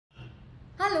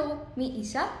Hello, मी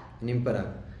ईशा. निंपराग.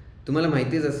 तुम्हाला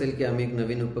माहितीच असेल की आम्ही एक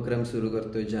नवीन उपक्रम सुरू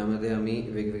करतोय ज्यामध्ये आम्ही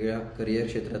वेगवेगळ्या करिअर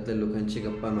क्षेत्रातल्या लोकांची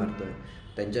गप्पा मारतोय,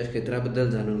 त्यांच्या क्षेत्राबद्दल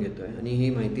जाणून घेतोय आणि ही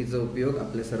माहितीचा उपयोग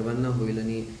आपल्या सर्वांना होईल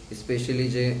आणि स्पेशली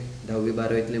जे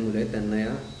 10वी-12वीतले मुलं आहेत त्यांना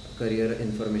या करिअर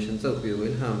इन्फॉर्मेशनचा उपयोग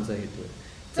होईल, हा आमचा हेतू आहे.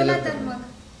 चला तर मग.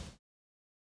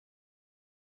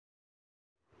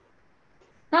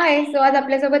 हाय, सो आज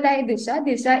आपल्यासोबत आहे दिशा.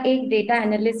 दिशा एक डेटा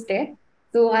अनालिस्ट आहे.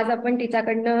 सो आज आपण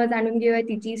तिच्याकडनं जाणून घेऊया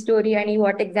तिची स्टोरी आणि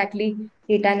what exactly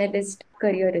data analyst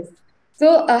career is. So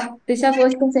Disha,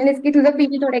 first question is की तुझं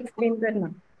फील्ड थोडं एक्सप्लेन कर ना.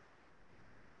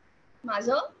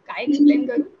 माझं काय एक्सप्लेन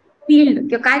करू? फील्ड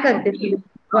किंवा काय करते तू,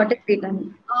 what is data?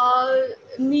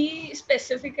 Me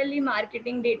specifically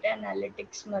marketing data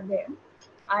analytics मध्ये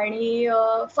आणि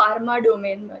फार्मा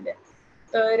डोमेन मध्ये.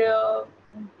 तर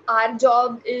R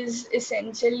job is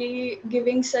essentially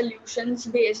giving solutions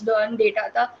based on data.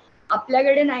 आता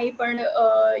आपल्याकडे नाही, पण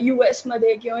US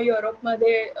मध्ये किंवा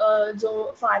युरोपमध्ये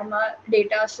जो फार्मा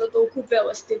डेटा असतो तो खूप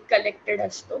व्यवस्थित कलेक्टेड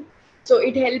असतो. So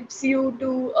it helps you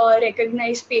to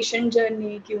recognise patient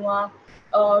journey किंवा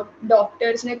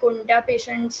डॉक्टर्सने कोणत्या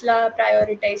पेशंट्सला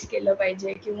प्रायोरिटाईज केलं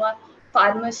पाहिजे किंवा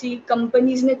फार्मसी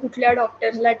कंपनीजने कुठल्या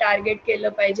डॉक्टर्सला टार्गेट केलं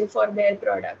पाहिजे फॉर देअर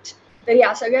प्रॉडक्ट्स. तर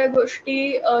या सगळ्या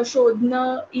गोष्टी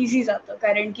शोधणं इझी जातं,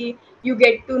 कारण की यू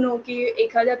गेट टू नो की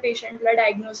एखाद्या पेशंटला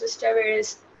डायग्नोसिसच्या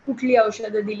वेळेस कुठली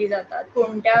औषधं दिली जातात,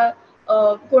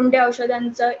 कोणत्या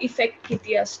औषधांचा इफेक्ट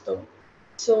किती असतो.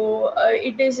 So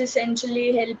it is essentially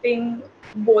helping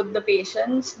both the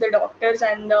patients, the doctors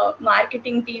and the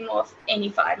marketing team of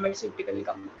any pharmaceutical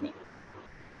company.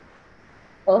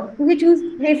 तुम्ही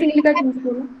हे फील्ड का चूज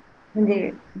केलं, म्हणजे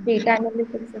डेटा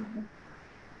अनालिटिक्स?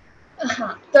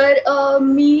 हां, तर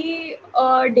मी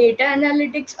डेटा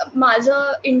अनालिटिक्स,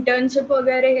 माझं इंटर्नशिप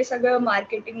वगैरे हे सगळं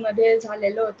मार्केटिंगमध्ये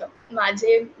झालेलं होतं.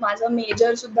 माझा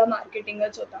मेजर सुद्धा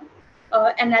मार्केटिंगच होता.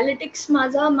 अनालिटिक्स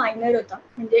माझा मायनर होता,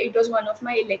 म्हणजे it was one of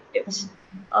my electives.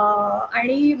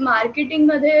 आणि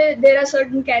मार्केटिंगमध्ये there are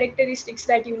certain characteristics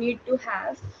that you need to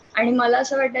have. आणि मला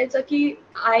असं वाटायचं की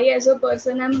I as a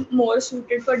person I am more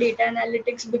suited for data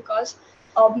analytics because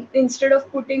instead of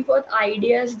putting for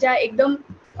ideas ज्या एकदम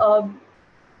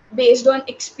based on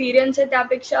experience आहे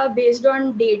त्यापेक्षा बेस्ड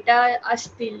ऑन डेटा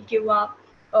असतील किंवा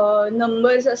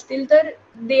नंबर्स असतील तर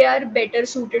they are better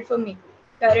suited for me.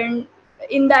 कारण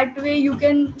in that way you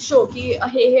can show की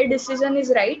हे डिसिजन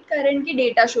इज राईट कारण की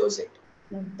डेटा शोज इट.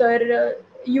 तर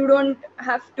you don't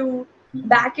have to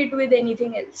back it with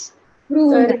anything else.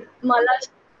 तर मला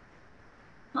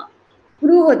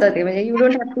प्रूव्ह होतं ते, म्हणजे you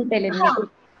don't have to tell me.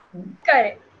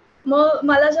 Correct. मग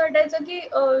मला असं वाटायचं की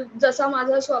जसा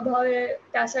माझा स्वभाव आहे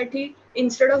त्यासाठी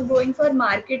instead of going for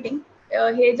marketing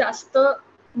हे जास्त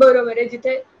बरोबर आहे,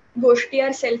 जिथे गोष्टी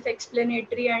आर सेल्फ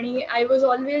एक्सप्लेनेटरी आणि आय वॉज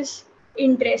ऑलवेज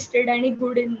इंटरेस्टेड आणि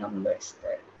गुड इन नंबर्स.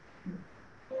 तर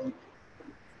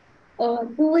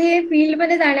तू हे फील्ड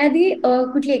मध्ये जाण्याआधी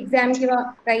कुठली एक्झाम किंवा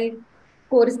काही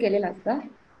कोर्स केलेला असता?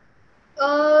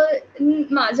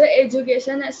 माझं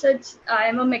एज्युकेशन असंच, I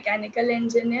am a mechanical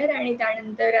engineer आणि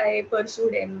त्यानंतर I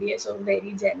pursued MBA, so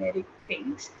very generic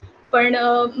things. पण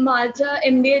माझ्या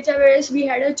MBAच्या वेळेस वी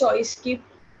हॅड अ चॉईस की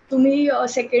तुम्ही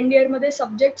सेकंड इयरमध्ये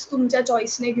सब्जेक्ट्स तुमच्या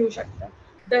चॉईसने घेऊ शकता.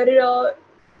 तर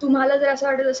तुम्हाला जर असं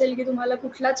वाटत असेल की तुम्हाला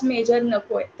कुठलाच मेजर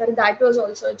नको आहे तर that was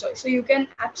also a choice. So you can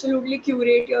absolutely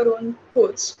curate your on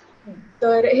course.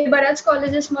 तर हे बऱ्याच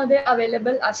कॉलेजेसमध्ये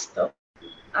अवेलेबल असतं.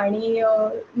 आणि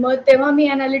मग तेव्हा मी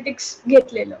अनालिटिक्स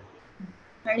घेतलेलं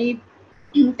आणि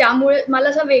त्यामुळे मला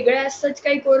असा वेगळा असंच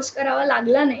काही कोर्स करावा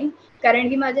लागला नाही, कारण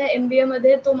की माझ्या MBA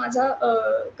मध्ये तो माझा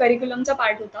करिक्युलमचा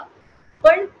पार्ट होता.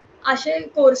 पण असे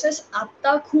कोर्सेस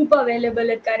आता खूप अवेलेबल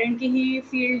आहेत, कारण की ही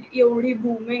फील्ड एवढी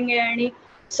बूमिंग आहे आणि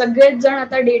सगळेच जण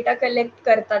आता डेटा कलेक्ट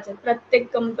करतात. प्रत्येक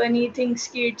कंपनी थिंक्स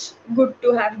की it's good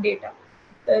to have data.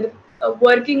 तर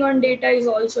working on data is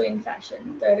also in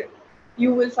fashion. तर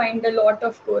you will find a lot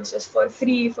of courses for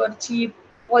free, for cheap,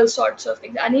 all sorts of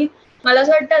things. आणि मला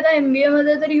असं वाटतं आता MBA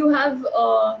मध्ये तर you have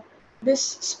this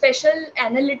special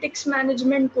analytics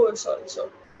management course also.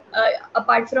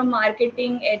 Apart from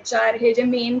marketing, HR, हे जे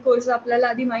मेन कोर्स आपल्याला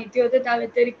आधी माहिती होते त्या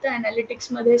व्यतिरिक्त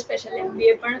अनालिटिक्स मध्ये स्पेशल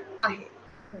MBA पण आहे.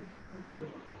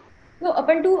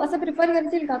 आपण तू असं प्रिफर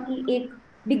करशील का की एक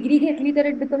डिग्री घेतली तर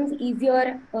इट बिकम्स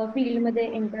इझियर फील्ड मध्ये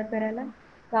एंटर करायला,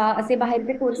 का असे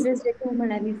बाहेरचे कोर्सेस जे तू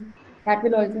म्हणालीस दॅट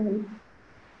विल ऑल्सो हेल्प?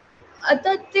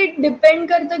 आता ते डिपेंड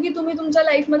करतं की तुम्ही तुमच्या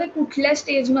लाईफमध्ये कुठल्या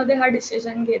स्टेजमध्ये हा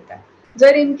डिसिजन घेताय.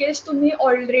 जर इन केस तुम्ही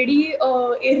ऑलरेडी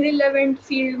इररिलेव्हंट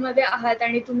फील्डमध्ये आहात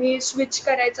आणि तुम्ही स्विच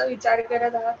करायचा विचार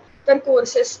करत आहात तर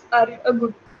courses are a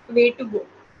good way to go.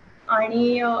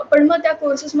 आणि पण मग त्या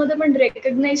कोर्सेसमध्ये पण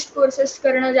रेकग्नाइज्ड कोर्सेस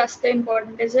करणं जास्त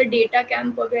इम्पॉर्टंट आहे. जर डेटा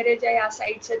कॅम्प वगैरे ज्या या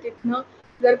साईट्स आहेत तिथनं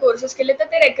जर कोर्सेस केले तर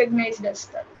ते रेकग्नाइज्ड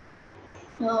असतात.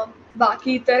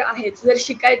 बाकी तर आहेच. जर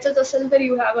शिकायचंच असेल तर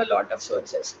you have a lot of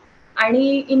sources.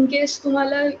 आणि इन केस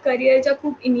तुम्हाला करिअरच्या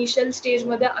खूप इनिशियल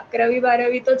स्टेजमध्ये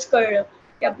 11वी-12वीतच कळलं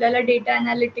की आपल्याला डेटा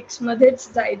अनालिटिक्समध्येच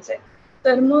जायचंय,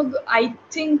 तर मग आय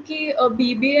थिंक की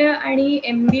BBA आणि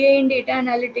MBA in data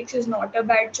analytics is not a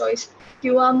bad choice.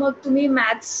 किंवा मग तुम्ही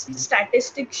मॅथ्स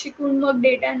स्टॅटिस्टिक्स शिकून मग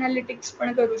डेटा अनालिटिक्स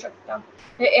पण करू शकता,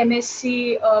 MSc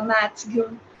मॅथ्स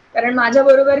घेऊन. कारण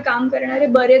माझ्याबरोबर काम करणारे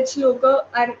बरेच लोक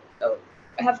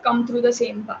have come through the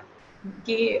same path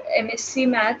की MSc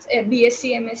maths, BSc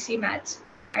MSc maths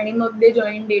आणि मग दे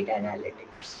जॉईन डेटा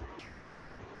अनालिटिक्स.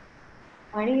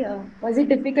 आणि वॉज इट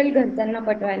डिफिकल्ट घरच्यांना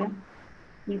पटवायला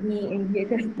की मी MBA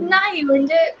करते? नाही,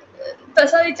 म्हणजे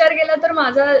तसा विचार केला तर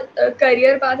माझा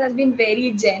career path has bin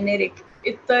very generic.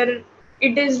 तर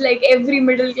it is like every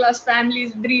middle class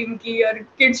families dream की your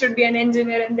kid should be an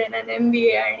engineer and then on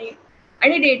MBA.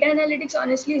 आणि data analytics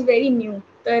honestly is very new.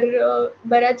 तर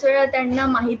बऱ्याच वेळा त्यांना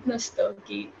माहीत नसतं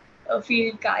की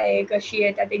फील्ड काय आहे, कशी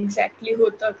आहे, त्यात एक्झॅक्टली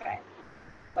होतं काय.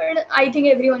 पण I think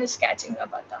everyone is catching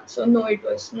up आता. So no, it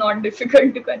was not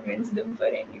difficult to convince them for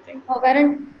anything. हो,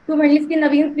 कारण तू म्हणलीस की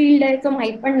नवीन फील्ड आहे, सो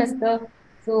माहित पण नसतं.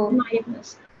 सो माहीत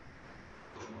नसतं.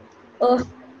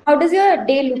 How does your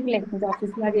day look like म्हणजे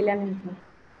ऑफिसला गेल्यानंतर?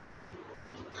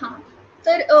 हां,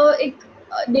 तर एक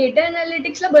डेटा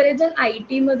अनालिटिक्सला बरेच जण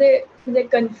IT मध्ये म्हणजे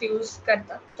कन्फ्यूज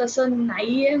करतात. तसं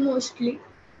नाहीये मोस्टली.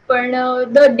 पण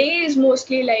the day is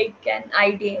mostly like an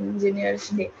IT engineers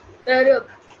day. तर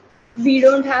we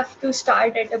don't have to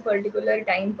start at a particular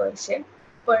time पर से.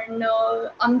 पण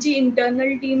आमची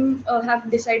internal team have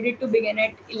decided to begin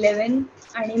at 11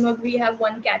 आणि मग we have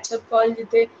one ketchup call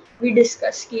जिथे we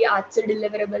discuss की आजचे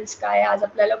deliverables काय, आज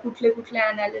आपल्याला कुठले कुठले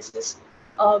अनालिसिस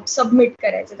सबमिट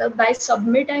करायचे. तर bye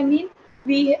submit I mean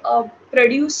we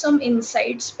produce some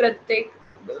insights. प्रत्येक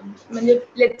म्हणजे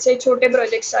लेट्स से छोटे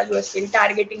प्रोजेक्ट चालू असतील,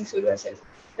 टार्गेटिंग सुरू असेल,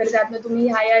 तर त्यातनं तुम्ही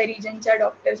ह्या रिजनच्या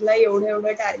डॉक्टर्सला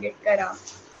एवढं टार्गेट करा.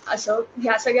 असं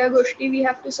ह्या सगळ्या गोष्टी we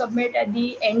have to submit at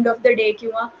the end of the day.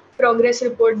 किंवा प्रोग्रेस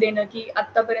रिपोर्ट देणं की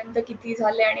आत्तापर्यंत किती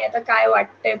झाले आणि आता काय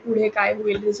वाटतंय पुढे काय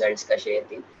होईल, रिझल्ट्स कसे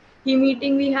येतील. ही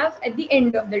meeting we have at the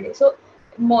end of the day. So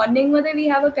मॉर्निंगमध्ये we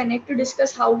have a connect to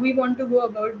discuss how we want to go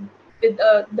about with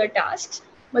the task.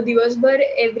 मग दिवसभर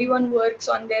everyone works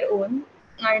on their own.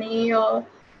 आणि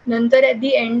नंतर at the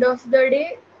end of the day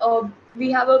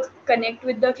we have a connect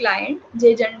with the client,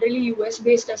 जे generally US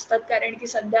based असतात, कारण की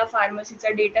सध्या फार्मसीचा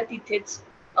data तिथेच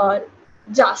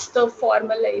जास्त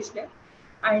फॉर्मलाइज्ड आहे.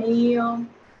 आणि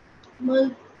मग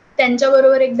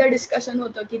त्यांच्याबरोबर एकदा डिस्कशन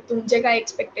होतं की तुमचे काय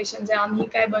एक्सपेक्टेशन्स आहे, आम्ही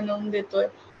काय बनवून देतोय,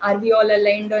 R we all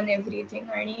aligned on everything.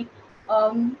 आणि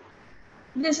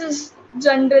दिस is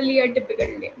generally a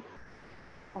typical day.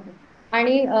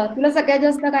 आणि तुला सगळ्यात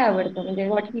जास्त काय आवडतं, म्हणजे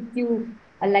व्हॉट कीप्स यू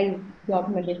अलाइव्ह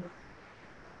जॉबमध्ये?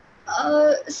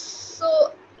 सो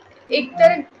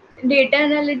एकतर डेटा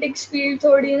अनालिटिक्स फील्ड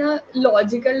थोडी ना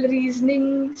लॉजिकल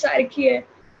रिझनिंग सारखी आहे.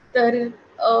 तर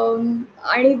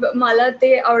आणि मला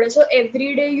ते आवडतं. So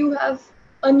every day you have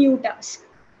a new task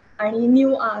आणि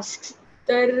न्यू आस्क.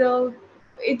 तर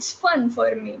इट्स फन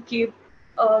फॉर मी की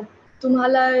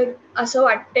तुम्हाला असं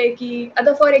वाटतंय की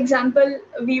आता for example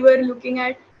we were looking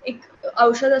at एक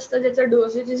औषध असतं ज्याचं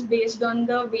dosage is based on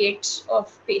the weights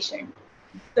of patient.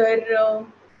 तर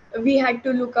we had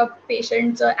to look up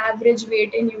patients' average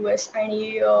weight in US, and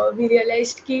we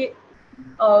realized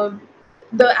that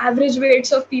the average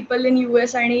weights of people in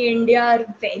US and India are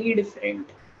very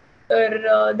different. तर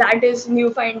that is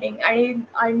new finding. आणि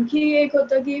आणखी एक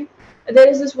होतं की there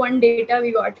is this one data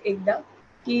we got एकदा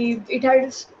की it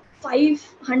has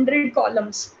 500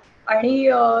 columns आणि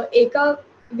एका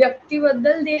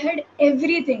व्यक्तीबद्दल they had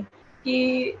everything की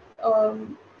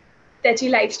त्याची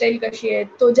लाईफस्टाईल कशी आहे,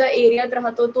 तो ज्या एरियात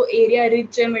राहतो तो एरिया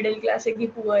रिच आहे, मिडल क्लास आहे की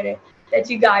पुअर आहे,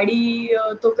 त्याची गाडी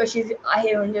तो कशी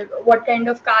आहे, म्हणजे what kind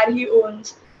of car he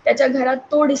ons, त्याच्या घरात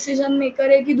तो डिसिजन मेकर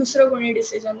आहे की दुसरं कोणी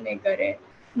डिसिजन मेकर आहे,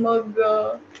 मग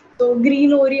तो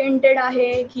ग्रीन ओरिएंटेड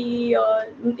आहे की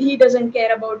he doesn't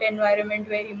care about environment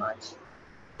very much.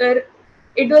 तर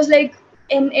it was like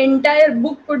an entire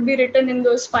book could be written in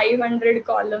those 500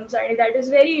 columns, and that is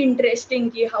very interesting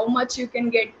ki how much you can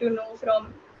get to know from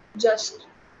just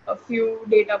a few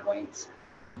data points.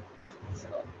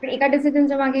 So, पण एका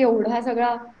डिसिजनच्या मागे एवढा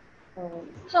सगळा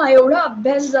हा एवढा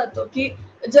अभ्यास जातो की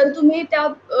जर तुम्ही त्या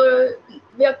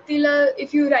व्यक्तीला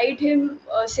if you right him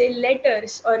say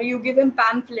letters और you give him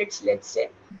pamphlets let's say,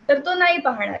 तर तो नाही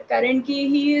पाहणार कारण की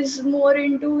he is more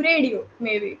in to radio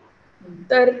may be.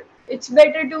 तर it's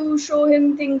better to show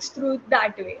him things through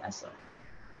that way. असं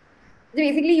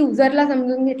बेसिकली युजरला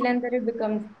समजून घेतल्यानंतर इट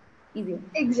बिकम्स इझी.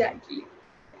 एक्झॅक्टली.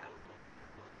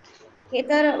 हे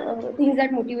तर थिंग्स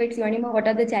दॅट मोटिवेट्स यू. आणि मग what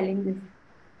R the challenges?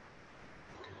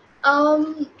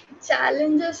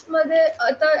 Challenges मध्ये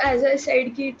आता ॲज आय सेड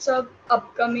की इट्स अ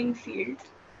अपकमिंग फील्ड,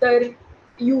 तर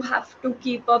you have to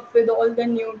keep up with all the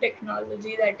new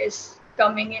technology that is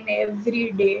coming in every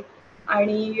day.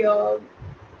 आणि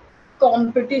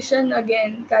competition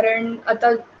again, कारण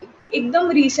आता एकदम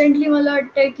रिसेंटली मला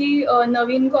वाटतं की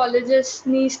नवीन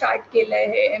कॉलेजेसनी स्टार्ट केलं आहे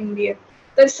हे MBA.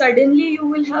 तर suddenly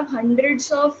you will have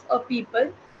hundreds of people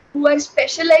who are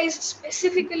specialised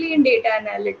specifically in data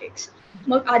analytics.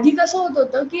 मग आधी कसं होत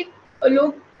होतं की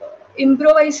लोक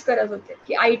इम्प्रोवाइज करत होते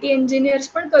की IT इंजिनियर्स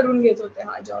पण करून घेत होते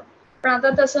हा जॉब. पण आता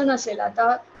तसं नसेल.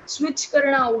 आता स्विच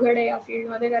करणं अवघड आहे या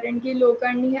फील्डमध्ये, कारण की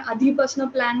लोकांनी हे आधीपासून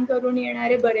प्लॅन करून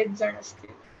येणारे बरेच जण असतील.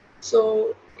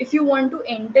 So if you want to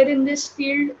enter in this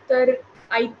field, तर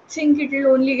I think it will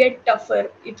only get tougher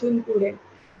इथून पुढे.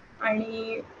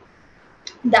 आणि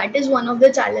that is one of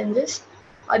the challenges.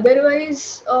 Otherwise,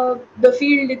 the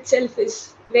field itself is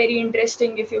very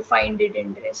interesting if you find it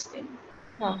interesting.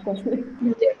 हा,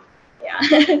 Yeah.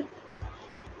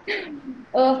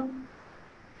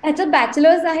 ह्याच्यात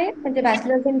bachelors आहे, म्हणजे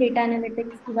bachelors in data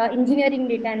analytics किंवा engineering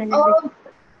data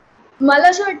analytics? मला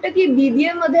असं वाटतं की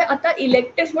BBA मध्ये आता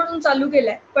इलेक्टिव्ह म्हणून चालू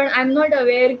केलंय, पण आय एम नॉट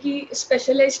अवेअर की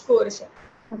स्पेशलाइज कोर्स आहे.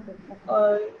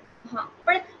 हां,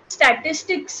 पण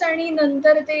स्टॅटिस्टिक्स आणि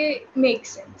नंतर ते make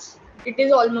sense. It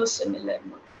is almost similar.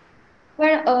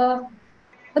 पण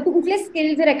तू कुठले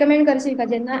स्किल्स रेकमेंड करशील का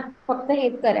ज्यांना फक्त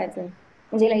हेच करायचंय,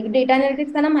 म्हणजे लाईक डेटा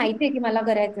अनालिटिक्स त्यांना माहिती आहे की मला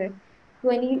करायचंय, तू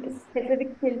एनी स्पेसिफिक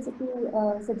स्किल्स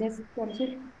तू सजेस्ट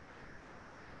करशील?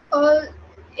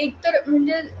 एक तर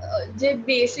म्हणजे जे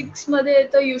बेसिक्स मध्ये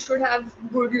येतं, you should have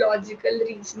good logical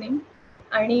reasoning.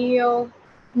 आणि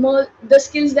मग the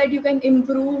skills that you can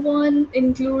improve on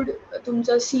include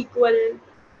तुमचं SQL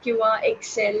किंवा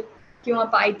एक्सेल किंवा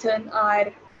पायथन आर.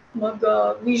 मग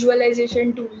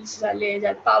व्हिज्युअलायझेशन टूल्स झाले,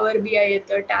 ज्यात पॉवर BI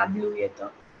येतं, टॅब्लू येतं.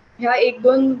 ह्या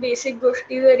 1-2 बेसिक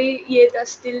गोष्टी जरी येत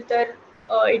असतील तर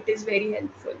इट इज व्हेरी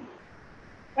हेल्पफुल.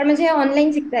 पण म्हणजे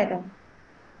ऑनलाईन शिकता येतं?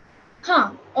 हां,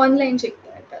 ऑनलाईन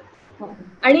शिकता येतात. Okay.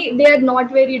 आणि they are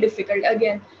not very difficult.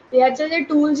 Again, ह्याचे जे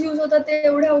टूल्स यूज होतात ते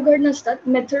एवढे अवघड नसतात.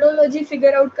 मेथडॉलॉजी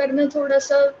फिगर आउट करणं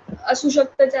थोडंसं असू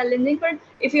शकतं चॅलेंजिंग, पण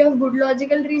if you have good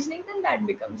logical reasoning then that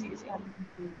becomes easy.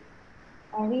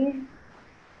 आणि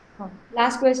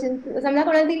लास्ट क्वेश्चन, समजा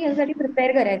कोणाला तरी यासाठी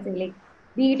प्रिपेअर करायचं, लाईक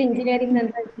बी इट इंजिनिअरिंग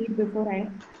नंतर बी इट बिफोर हँड,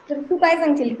 तर तू काय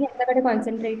सांगशील की याच्याकडे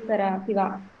कॉन्सन्ट्रेट करा किंवा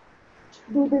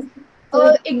डू दिस?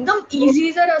 एकदम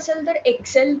इझी जर असेल तर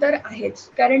एक्सेल तर आहेच,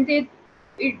 कारण ते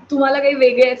तुम्हाला काही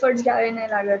वेगळे एफर्ट्स घ्यावे नाही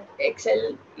लागत.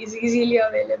 Excel is easily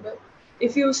available.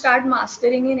 If you start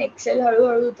mastering in Excel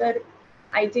हळूहळू, तर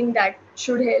I think that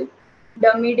should help.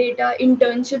 Dummy data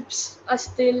internships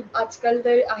असतील आजकाल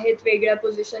तर आहेत वेगळ्या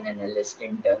पोझिशन एनालिस्ट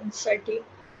इंटर्नसाठी,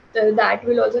 तर दॅट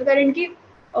विल ऑल्सो. कारण की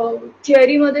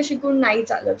थिअरीमध्ये शिकून नाही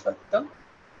चालत, फक्त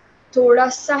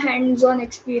थोडासा hands on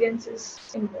experience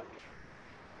is important.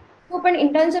 हो, पण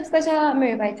इंटर्नशिप्स कशा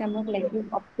मिळवायच्या मग, लाईक यू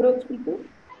अप्रोच पीपल?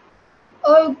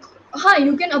 हां,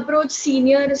 यू कॅन अप्रोच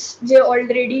सिनियर्स जे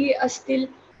ऑलरेडी असतील,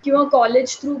 किंवा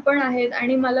कॉलेज थ्रू पण आहेत.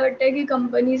 आणि मला वाटतं की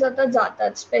कंपनीज आता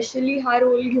जातात, स्पेशली हा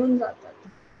रोल घेऊन जातात.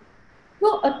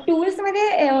 सो टूल्स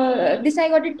मध्ये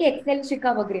डिसाईड गॉट इट की एक्सेल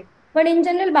शिका वगैरे, पण इन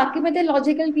जनरल बाकीमध्ये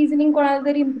लॉजिकल रिझनिंग कोणाला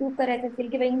जरी इम्प्रूव्ह करायचं असेल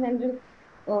किंवा in general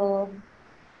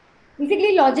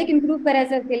basically logic improve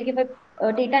करायचं असेल किंवा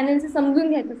डेटा अनालिसिस समजून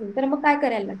घ्यायचं असेल, तर मग काय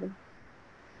करायला लागेल?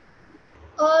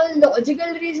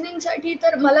 लॉजिकल रिझनिंगसाठी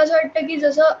तर मला असं वाटतं की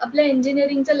जसं आपल्या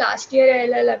इंजिनिअरिंगचं लास्ट इयर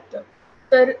यायला लागतं,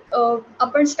 तर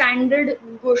आपण स्टँडर्ड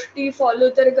गोष्टी फॉलो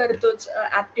तर करतोच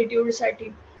ॲप्टिट्यूडसाठी.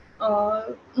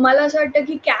 मला असं वाटतं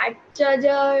की कॅटच्या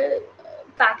ज्या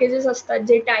पॅकेजेस असतात,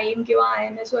 जे टाईम किंवा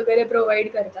IMS वगैरे प्रोव्हाइड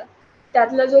करतात,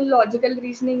 त्यातला जो लॉजिकल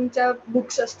रिझनिंगच्या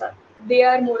बुक्स असतात, दे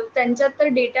आर मोर. त्यांच्यात तर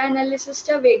डेटा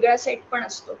अनालिसिसचा वेगळा सेट पण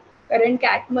असतो, कारण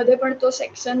कॅटमध्ये पण तो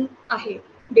सेक्शन आहे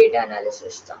डेटा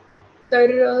अनालिसिसचा.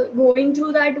 तर going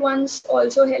through that once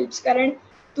also helps, कारण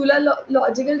तुला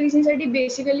लॉजिकल रिझनिंगसाठी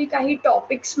बेसिकली काही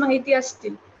टॉपिक्स माहिती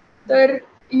असतील तर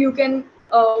you can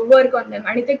work on them.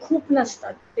 आणि ते खूप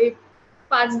नसतात, ते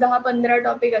 5, 10, 15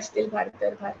 टॉपिक असतील फार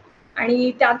तर फार,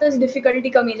 आणि त्यातच डिफिकल्टी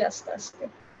कमी जास्त असते.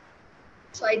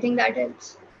 So I think that helps.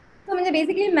 So म्हणजे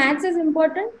बेसिकली मॅथ्स इज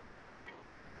इम्पॉर्टंट.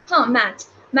 हां,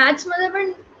 मॅथ्समध्ये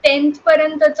पण 10th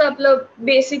पर्यंतचं आपलं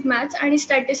बेसिक मॅथ्स आणि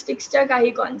स्टॅटिस्टिक्सच्या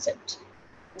काही कॉन्सेप्ट.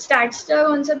 स्टॅट्सच्या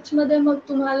कॉन्सेप्ट्समध्ये मग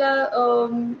तुम्हाला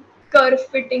कर्व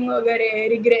फिटिंग वगैरे,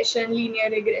 रिग्रेशन,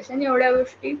 लिनियर रिग्रेशन एवढ्या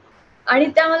गोष्टी. आणि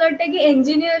त्या मला वाटतं की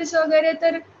इंजिनियर्स वगैरे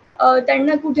तर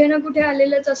त्यांना कुठे ना कुठे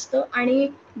आलेलंच असतं. आणि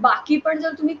बाकी पण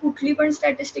जर तुम्ही कुठली पण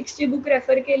स्टॅटिस्टिक्सची बुक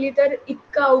रेफर केली तर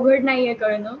इतकं अवघड नाही आहे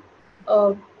कळणं.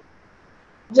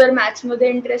 जर मॅथ्समध्ये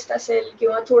इंटरेस्ट असेल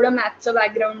किंवा थोडं मॅथ्सचं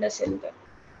बॅकग्राऊंड असेल तर.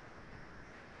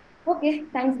 ओके,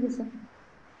 थँक्स दिशा.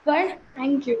 पण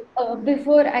थँक्यू.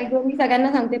 बिफोर आय गो, मी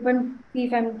सगळ्यांना सांगते पण see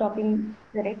if I am talking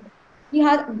correct, की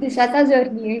हा दिशाचा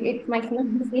जर्नी आहे. It might not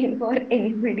be same for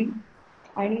anybody.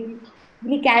 आणि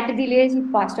मी कॅट दिली आहे, जी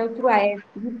पास आउट थ्रू आहे,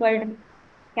 पण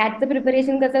कॅटचं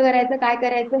प्रिपरेशन कसं करायचं, काय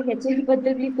करायचं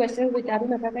ह्याच्याबद्दल प्लीज क्वेश्चन विचारू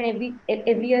नका, कारण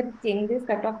every year changes,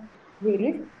 cut off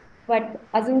varies. But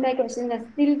अजून काही क्वेश्चन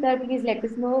असतील तर please let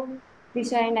us know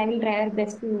Disha, and I will try our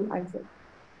best to answer.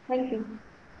 Thank you.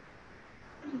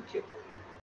 Thank you.